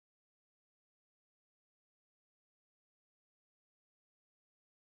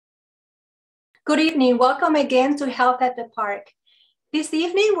Good evening. Welcome again to Health at the Park. This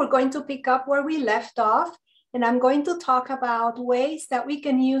evening, we're going to pick up where we left off, and I'm going to talk about ways that we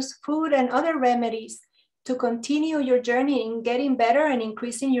can use food and other remedies to continue your journey in getting better and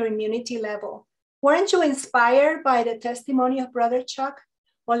increasing your immunity level. Weren't you inspired by the testimony of Brother Chuck?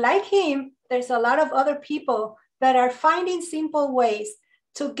 Well, like him, there's a lot of other people that are finding simple ways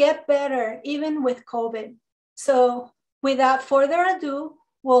to get better even with COVID. So without further ado,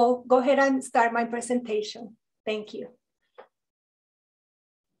 we'll go ahead and start my presentation. Thank you.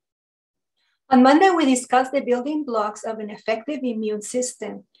 On Monday, we discussed the building blocks of an effective immune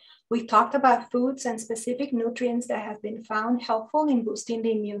system. We talked about foods and specific nutrients that have been found helpful in boosting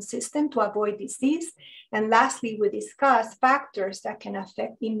the immune system to avoid disease. And lastly, we discussed factors that can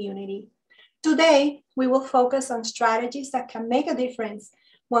affect immunity. Today, we will focus on strategies that can make a difference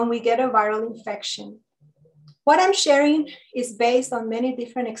when we get a viral infection. What I'm sharing is based on many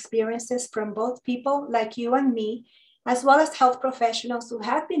different experiences from both people like you and me, as well as health professionals who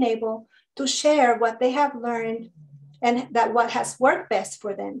have been able to share what they have learned and that what has worked best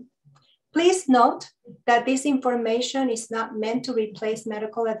for them. Please note that this information is not meant to replace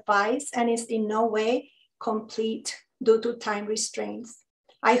medical advice and is in no way complete due to time restraints.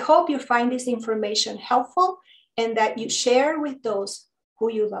 I hope you find this information helpful and that you share with those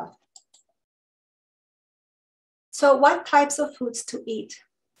who you love. So what types of foods to eat?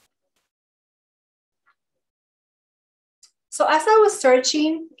 So as I was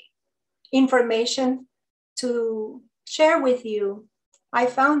searching information to share with you, I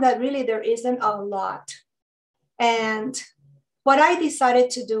found that really there isn't a lot. And what I decided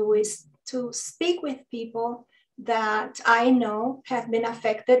to do is to speak with people that I know have been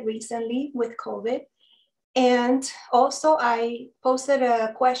affected recently with COVID. And also I posted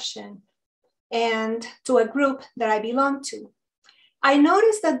a question and to a group that I belong to. I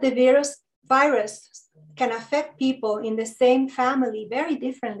noticed that the virus can affect people in the same family very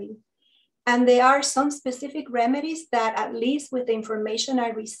differently. And there are some specific remedies that, at least with the information I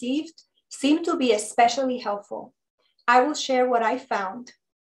received, seem to be especially helpful. I will share what I found.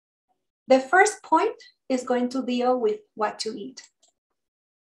 The first point is going to deal with what to eat.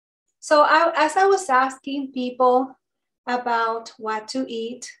 So as I was asking people about what to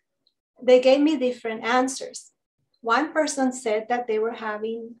eat, they gave me different answers. One person said that they were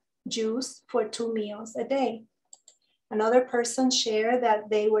having juice for 2 meals a day. Another person shared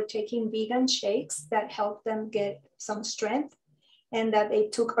that they were taking vegan shakes that helped them get some strength and that they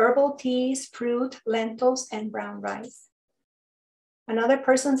took herbal teas, fruit, lentils, and brown rice. Another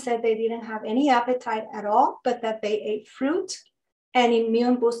person said they didn't have any appetite at all, but that they ate fruit and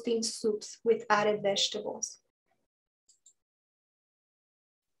immune boosting soups with added vegetables.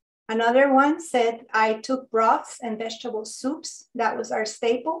 Another one said, I took broths and vegetable soups. That was our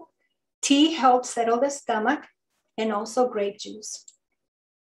staple. Tea helped settle the stomach and also grape juice.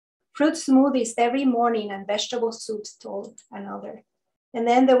 Fruit smoothies every morning and vegetable soups, told another. And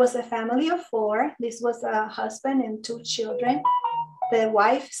then there was a family of 4. This was a husband and 2 children. The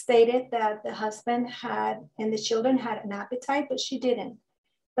wife stated that the husband had and the children had an appetite, but she didn't.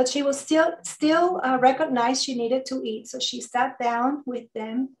 But she was still recognized she needed to eat. So she sat down with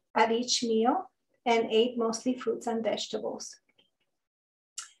them at each meal and ate mostly fruits and vegetables.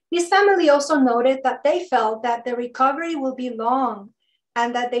 This family also noted that they felt that the recovery will be long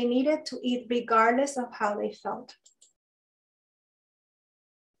and that they needed to eat regardless of how they felt.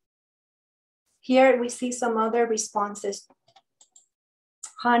 Here we see some other responses.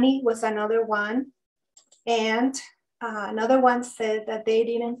 Honey was another one. And another one said that they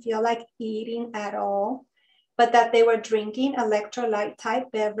didn't feel like eating at all, but that they were drinking electrolyte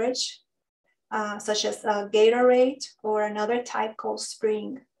type beverage, such as Gatorade or another type called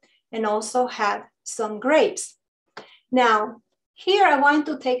Spring, and also had some grapes. Now, here I want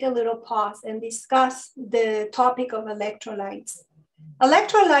to take a little pause and discuss the topic of electrolytes.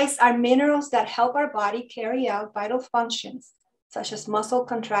 Electrolytes are minerals that help our body carry out vital functions, such as muscle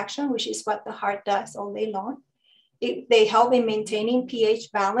contraction, which is what the heart does all day long. They help in maintaining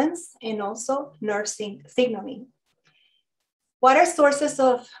pH balance and also nerve signaling. What are sources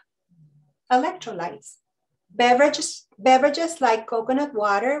of electrolytes? Beverages like coconut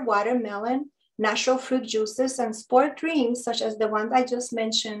water, watermelon, natural fruit juices, and sport drinks, such as the ones I just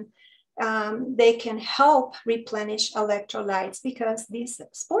mentioned, they can help replenish electrolytes because these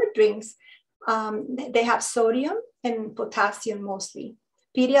sport drinks, they have sodium and potassium mostly.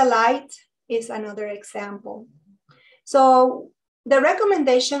 Pedialyte is another example. So the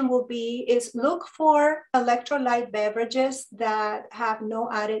recommendation will be is look for electrolyte beverages that have no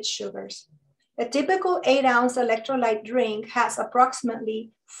added sugars, A typical 8-ounce electrolyte drink has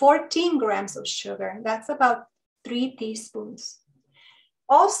approximately 14 grams of sugar. That's about 3 teaspoons.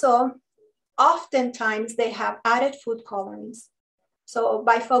 Also, oftentimes they have added food colorings. So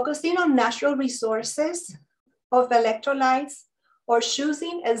by focusing on natural resources of electrolytes or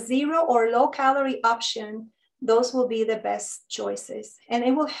choosing a 0 or low calorie option, those will be the best choices. And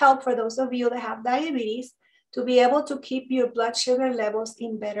it will help for those of you that have diabetes to be able to keep your blood sugar levels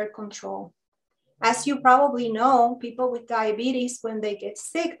in better control. As you probably know, people with diabetes, when they get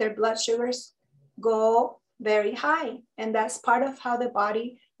sick, their blood sugars go very high. And that's part of how the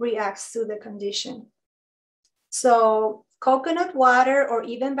body reacts to the condition. So coconut water or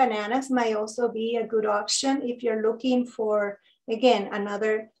even bananas might also be a good option if you're looking for, again,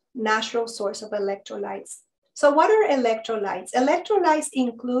 another natural source of electrolytes. So what are electrolytes? Electrolytes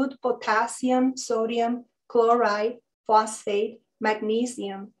include potassium, sodium, chloride, phosphate,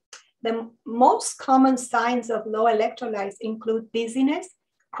 magnesium. The most common signs of low electrolytes include dizziness,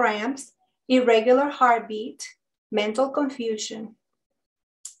 cramps, irregular heartbeat, mental confusion.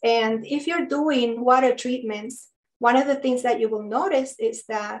 And if you're doing water treatments, one of the things that you will notice is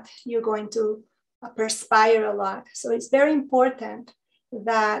that you're going to perspire a lot. So it's very important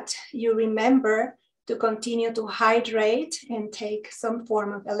that you remember to continue to hydrate and take some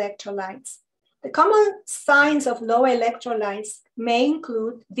form of electrolytes. The common signs of low electrolytes may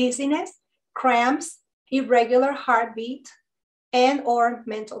include dizziness, cramps, irregular heartbeat, and or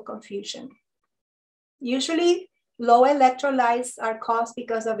mental confusion. Usually, low electrolytes are caused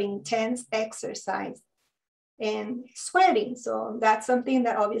because of intense exercise and sweating. So that's something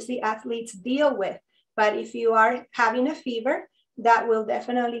that obviously athletes deal with. But if you are having a fever, that will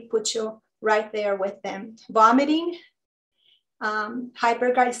definitely put you right there with them. Vomiting,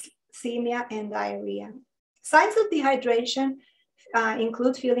 hyperglycemia, and diarrhea. Signs of dehydration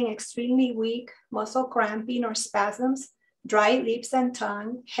include feeling extremely weak, muscle cramping or spasms, dry lips and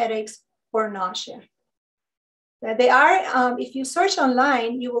tongue, headaches, or nausea. They are, if you search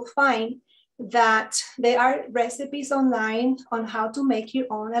online, you will find that there are recipes online on how to make your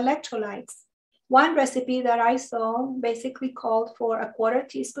own electrolytes. One recipe that I saw basically called for a 1/4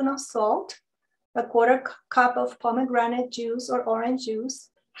 teaspoon of salt, a 1/4 cup of pomegranate juice or orange juice,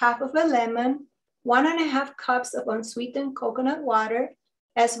 half of a lemon, 1.5 cups of unsweetened coconut water,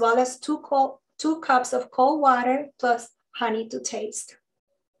 as well as 2 cups of cold water plus honey to taste.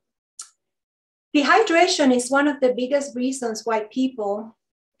 Dehydration is one of the biggest reasons why people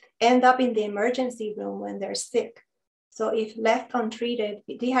end up in the emergency room when they're sick. So if left untreated,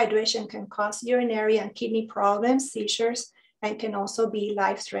 dehydration can cause urinary and kidney problems, seizures, and can also be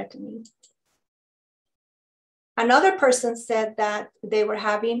life-threatening. Another person said that they were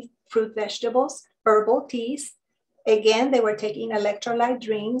having fruit vegetables, herbal teas. Again, they were taking electrolyte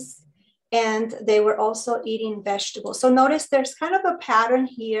drinks, and they were also eating vegetables. So notice there's kind of a pattern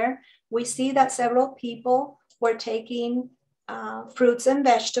here. We see that several people were taking fruits and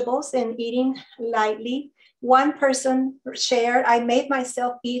vegetables and eating lightly. One person shared, I made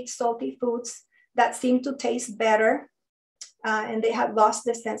myself eat salty foods that seemed to taste better, and they had lost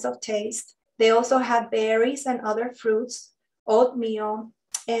the sense of taste. They also had berries and other fruits, oatmeal,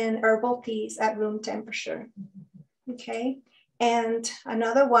 and herbal teas at room temperature. Okay, and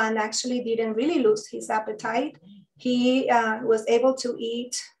another one actually didn't really lose his appetite. He was able to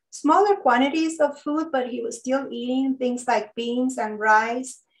eat smaller quantities of food, but he was still eating things like beans and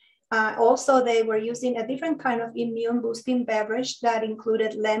rice. Also, they were using a different kind of immune boosting beverage that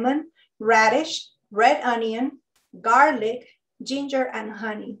included lemon, radish, red onion, garlic, ginger, and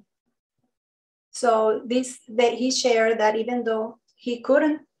honey. So he shared that even though he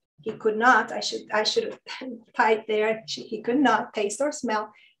could not, I should have typed there, he could not taste or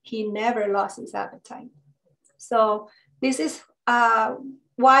smell, he never lost his appetite. So this is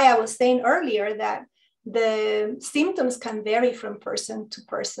why I was saying earlier that the symptoms can vary from person to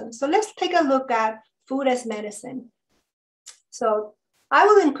person. So let's take a look at food as medicine. So I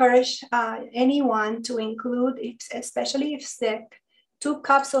will encourage anyone to include, especially if sick, 2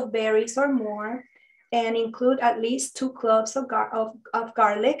 cups of berries or more, and include at least 2 cloves of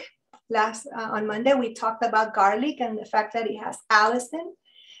garlic. On Monday, we talked about garlic and the fact that it has allicin.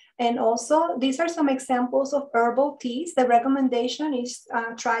 And also, these are some examples of herbal teas. The recommendation is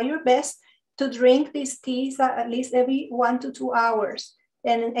try your best to drink these teas at least every 1 to 2 hours.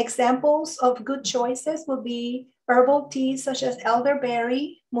 And examples of good choices will be herbal teas such as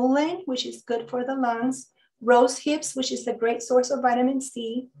elderberry, mullein, which is good for the lungs, rose hips, which is a great source of vitamin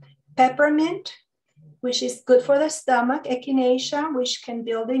C, peppermint, which is good for the stomach, echinacea, which can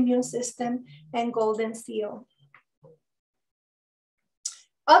build the immune system, and golden seal.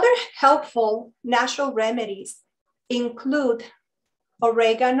 Other helpful natural remedies include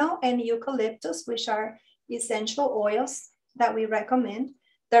oregano and eucalyptus, which are essential oils that we recommend,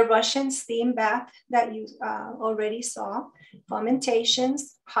 the Russian steam bath that you already saw, fomentations,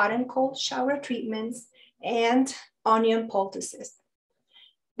 hot and cold shower treatments, and onion poultices.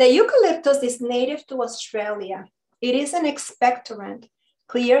 The eucalyptus is native to Australia. It is an expectorant,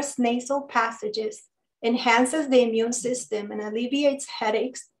 clears nasal passages, enhances the immune system, and alleviates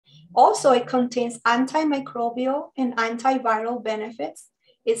headaches. Also, it contains antimicrobial and antiviral benefits.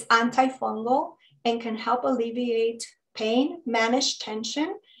 It's antifungal and can help alleviate pain, manage tension,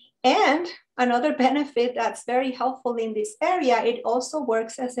 and another benefit that's very helpful in this area, it also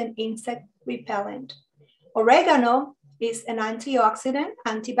works as an insect repellent. Oregano is an antioxidant,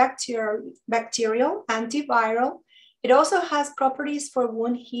 antibacterial, antiviral. It also has properties for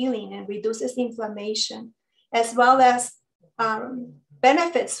wound healing and reduces inflammation, as well as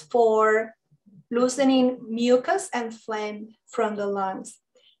benefits for loosening mucus and phlegm from the lungs.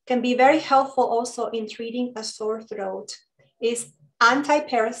 Can be very helpful also in treating a sore throat. Is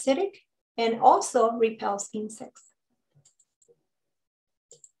anti-parasitic and also repels insects.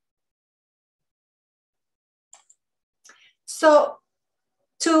 So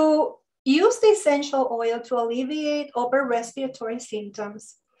to use the essential oil to alleviate upper respiratory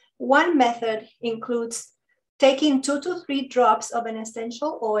symptoms, one method includes taking 2 to 3 drops of an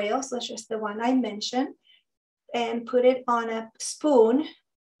essential oil, such as the one I mentioned, and put it on a spoon,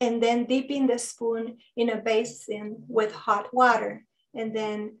 and then dipping the spoon in a basin with hot water, and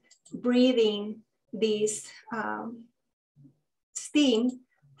then breathing this steam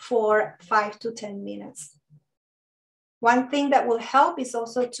for 5 to 10 minutes. One thing that will help is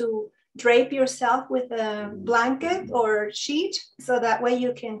also to drape yourself with a blanket or sheet, so that way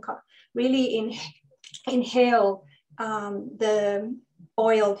you can really inhale the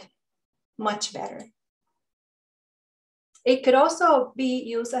oil much better. It could also be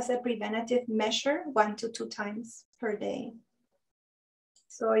used as a preventative measure 1 to 2 times per day.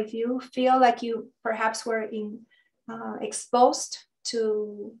 So if you feel like you perhaps were exposed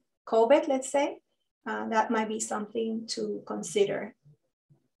to COVID, let's say, that might be something to consider.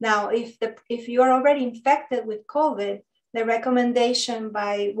 Now, if you're already infected with COVID, the recommendation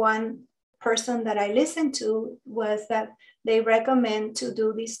by one person that I listened to was that they recommend to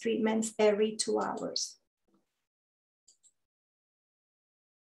do these treatments every 2 hours.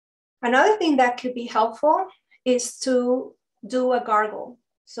 Another thing that could be helpful is to do a gargle.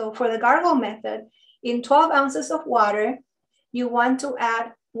 So for the gargle method, in 12 ounces of water, you want to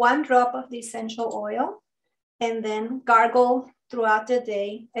add 1 drop of the essential oil and then gargle throughout the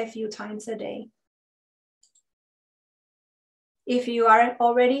day a few times a day. If you are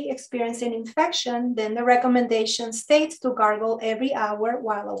already experiencing infection, then the recommendation states to gargle every hour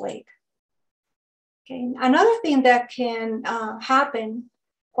while awake. Okay. Another thing that can happen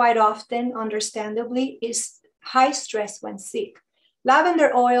quite often, understandably, is high stress when sick.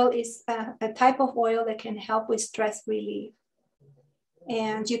 Lavender oil is a type of oil that can help with stress relief.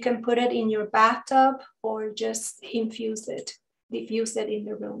 And you can put it in your bathtub or just diffuse it in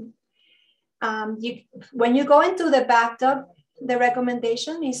the room. When you go into the bathtub, the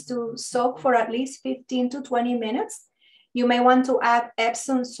recommendation is to soak for at least 15 to 20 minutes. You may want to add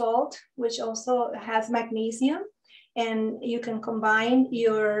Epsom salt, which also has magnesium, and you can combine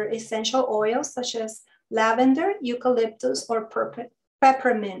your essential oils such as lavender, eucalyptus, or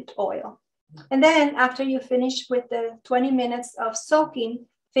peppermint oil. And then after you finish with the 20 minutes of soaking,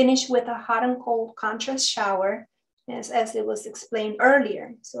 finish with a hot and cold contrast shower, as it was explained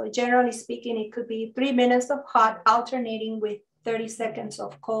earlier. So generally speaking, it could be 3 minutes of hot alternating with 30 seconds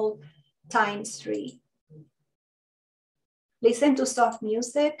of cold times 3. Listen to soft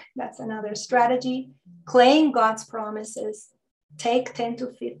music. That's another strategy. Claim God's promises. Take 10 to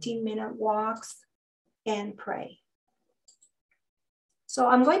 15-minute walks and pray. So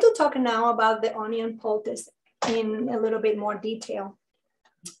I'm going to talk now about the onion poultice in a little bit more detail.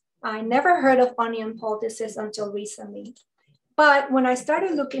 I never heard of onion poultices until recently. But when I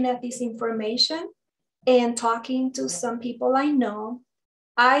started looking at this information and talking to some people I know,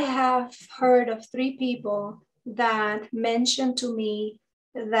 I have heard of 3 people that mentioned to me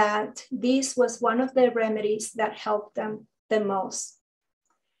that this was one of the remedies that helped them the most.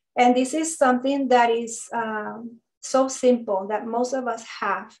 And this is something that is so simple that most of us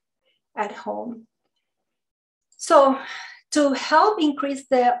have at home. So to help increase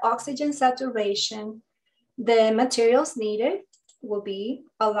the oxygen saturation, the materials needed will be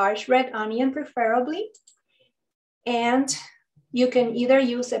a large red onion preferably, and you can either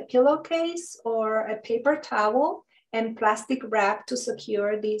use a pillowcase or a paper towel and plastic wrap to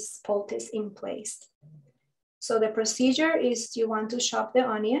secure this poultice in place. So the procedure is you want to chop the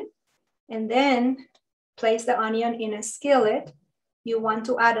onion and then place the onion in a skillet. You want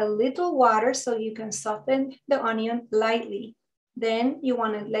to add a little water so you can soften the onion lightly. Then you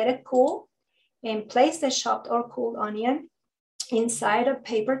want to let it cool and place the chopped or cooled onion inside a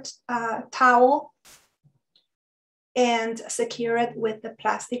paper towel and secure it with the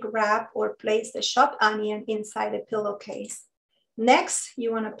plastic wrap, or place the chopped onion inside a pillowcase. Next,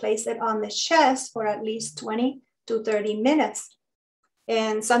 you want to place it on the chest for at least 20 to 30 minutes.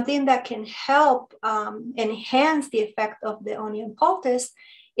 And something that can help enhance the effect of the onion poultice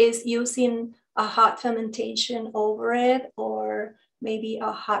is using a hot fermentation over it, or maybe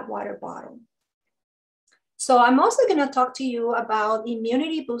a hot water bottle. So I'm also going to talk to you about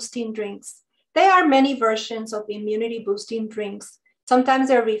immunity boosting drinks. There are many versions of immunity boosting drinks. Sometimes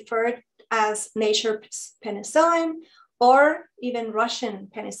they're referred as nature's penicillin or even Russian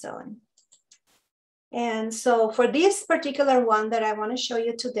penicillin. And so for this particular one that I want to show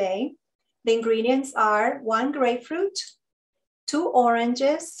you today, the ingredients are 1 grapefruit, 2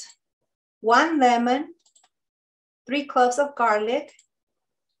 oranges, 1 lemon, 3 cloves of garlic,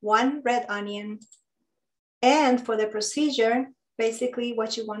 1 red onion. And for the procedure, basically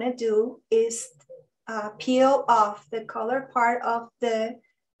what you want to do is peel off the color part of the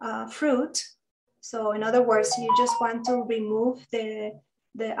fruit. So in other words, you just want to remove the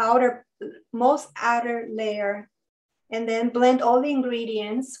most outer layer, and then blend all the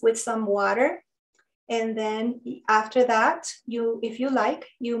ingredients with some water. And then after that, if you like,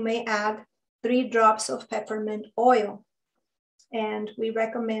 you may add 3 drops of peppermint oil. And we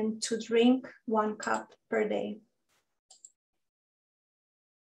recommend to drink 1 cup per day.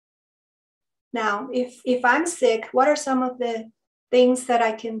 Now, if I'm sick, what are some of the things that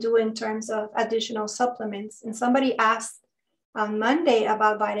I can do in terms of additional supplements? And somebody asked on Monday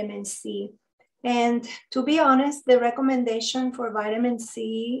about vitamin C. And to be honest, the recommendation for vitamin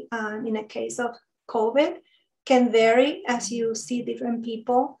C in a case of COVID can vary as you see different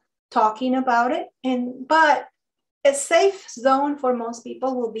people talking about it. But a safe zone for most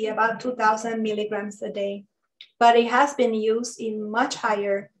people will be about 2,000 milligrams a day, but it has been used in much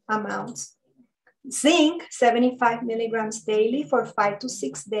higher amounts. Zinc, 75 milligrams daily for 5 to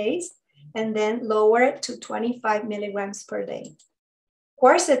 6 days, and then lower it to 25 milligrams per day.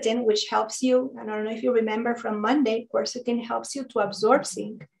 Quercetin, which helps you, I don't know if you remember from Monday, quercetin helps you to absorb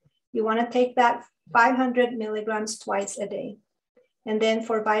zinc. You want to take that 500 milligrams twice a day. And then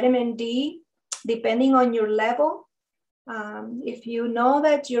for vitamin D, depending on your level, if you know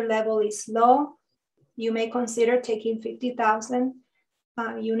that your level is low, you may consider taking 50,000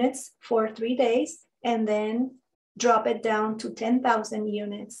 units for 3 days and then drop it down to 10,000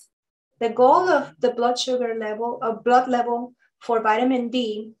 units. The goal of the blood sugar level, blood level for vitamin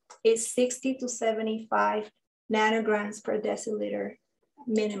D is 60 to 75 nanograms per deciliter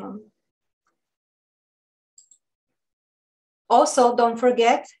minimum. Also, don't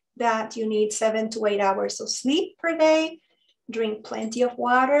forget that you need 7 to 8 hours of sleep per day, drink plenty of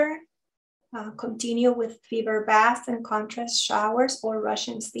water, continue with fever baths and contrast showers or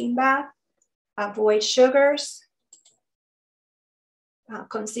Russian steam bath, avoid sugars,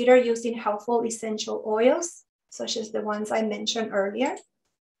 consider using helpful essential oils, such as the ones I mentioned earlier.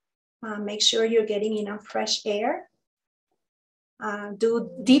 Make sure you're getting enough fresh air. Do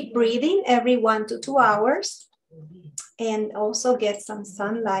deep breathing every 1 to 2 hours, and also get some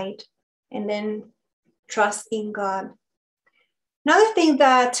sunlight, and then trust in God. Another thing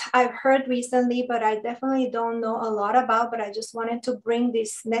that I've heard recently, but I definitely don't know a lot about, but I just wanted to bring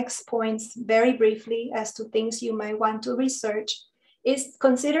these next points very briefly as to things you might want to research, is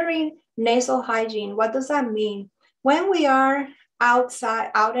considering nasal hygiene. What does that mean? When we are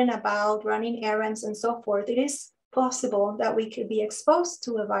outside, out and about, running errands and so forth, it is possible that we could be exposed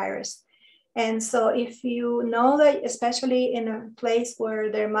to a virus. And so if you know that, especially in a place where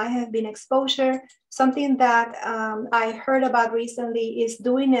there might have been exposure, something that I heard about recently is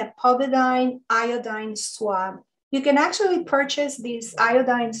doing a povidone iodine swab. You can actually purchase these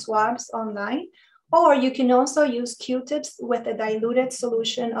iodine swabs online, or you can also use Q-tips with a diluted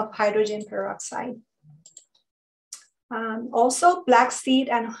solution of hydrogen peroxide. Also, black seed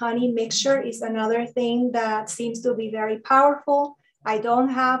and honey mixture is another thing that seems to be very powerful. I don't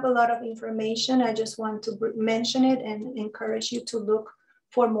have a lot of information. I just want to mention it and encourage you to look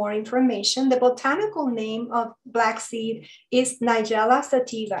for more information. The botanical name of black seed is Nigella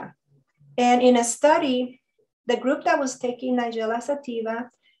sativa. And in a study, the group that was taking Nigella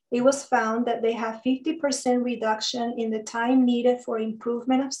sativa, it was found that they have 50% reduction in the time needed for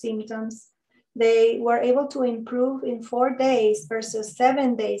improvement of symptoms, they were able to improve in 4 days versus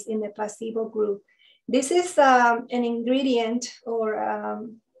 7 days in the placebo group. This is an ingredient or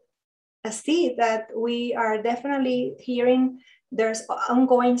a seed that we are definitely hearing. There's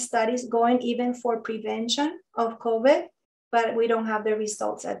ongoing studies going even for prevention of COVID, but we don't have the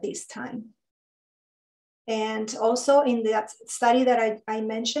results at this time. And also in that study that I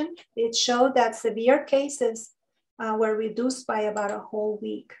mentioned, it showed that severe cases were reduced by about a whole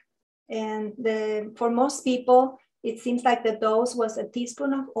week. And for most people, it seems like the dose was a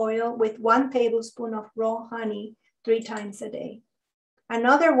teaspoon of oil with 1 tablespoon of raw honey 3 times a day.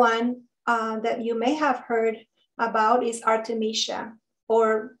 Another one that you may have heard about is Artemisia,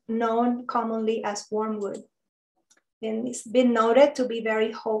 or known commonly as wormwood. And it's been noted to be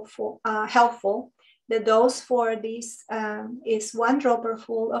very helpful. The dose for this is 1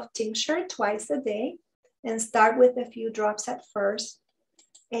 dropperful of tincture twice a day, and start with a few drops at first.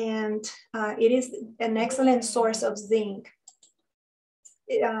 And it is an excellent source of zinc.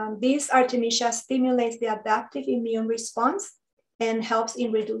 This Artemisia stimulates the adaptive immune response and helps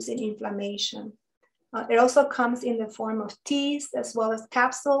in reducing inflammation. It also comes in the form of teas as well as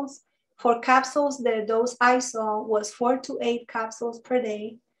capsules. For capsules, the dose I saw was 4 to 8 capsules per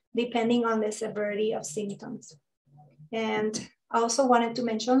day, depending on the severity of symptoms. And I also wanted to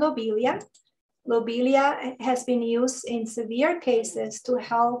mention lobelia. Lobelia has been used in severe cases to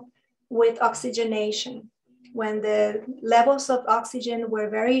help with oxygenation. When the levels of oxygen were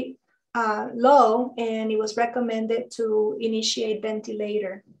very low, and it was recommended to initiate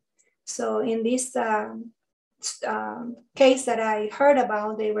ventilator. So in this case that I heard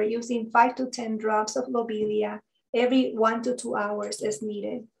about, they were using 5 to 10 drops of lobelia every 1 to 2 hours as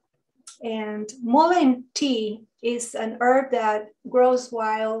needed. And mullein tea is an herb that grows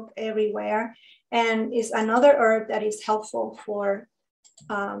wild everywhere, and is another herb that is helpful for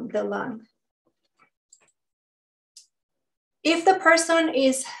the lung. If the person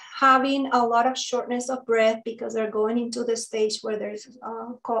is having a lot of shortness of breath because they're going into the stage where there's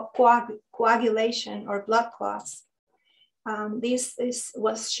coagulation or blood clots, this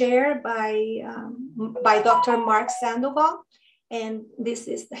was shared by Dr. Mark Sandoval, and this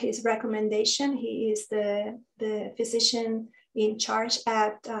is his recommendation. He is the physician in charge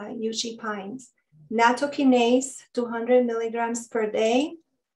at UC Pines. Nattokinase, 200 milligrams per day.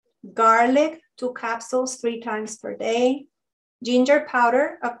 Garlic, 2 capsules 3 times per day. Ginger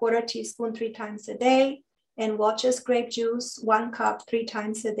powder, a 1/4 teaspoon 3 times a day. And Welch's grape juice, 1 cup 3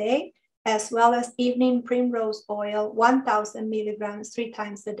 times a day, as well as evening primrose oil, 1,000 milligrams 3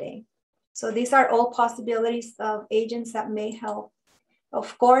 times a day. So these are all possibilities of agents that may help.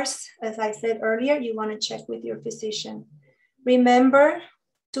 Of course, as I said earlier, you want to check with your physician. Remember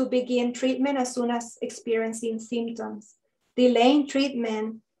to begin treatment as soon as experiencing symptoms. Delaying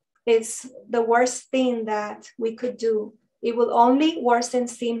treatment is the worst thing that we could do. It will only worsen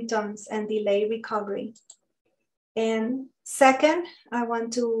symptoms and delay recovery. And second, I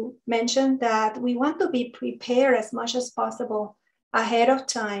want to mention that we want to be prepared as much as possible ahead of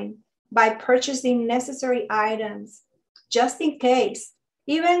time by purchasing necessary items, just in case.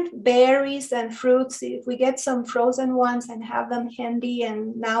 Even berries and fruits, if we get some frozen ones and have them handy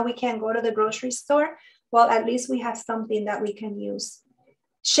and now we can't go to the grocery store, well, at least we have something that we can use.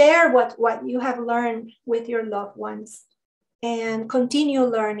 Share what you have learned with your loved ones and continue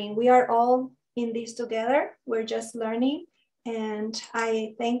learning. We are all in this together. We're just learning. And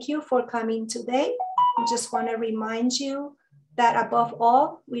I thank you for coming today. I just want to remind you that above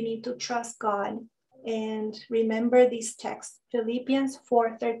all, we need to trust God. And remember this text, Philippians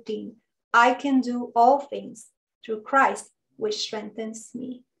 4:13. I can do all things through Christ, which strengthens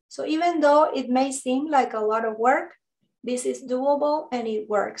me. So even though it may seem like a lot of work, this is doable and it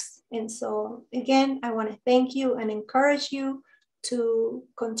works. And so again, I want to thank you and encourage you to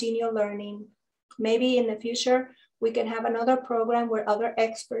continue learning. Maybe in the future, we can have another program where other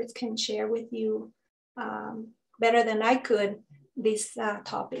experts can share with you better than I could this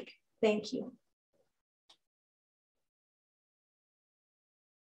topic. Thank you.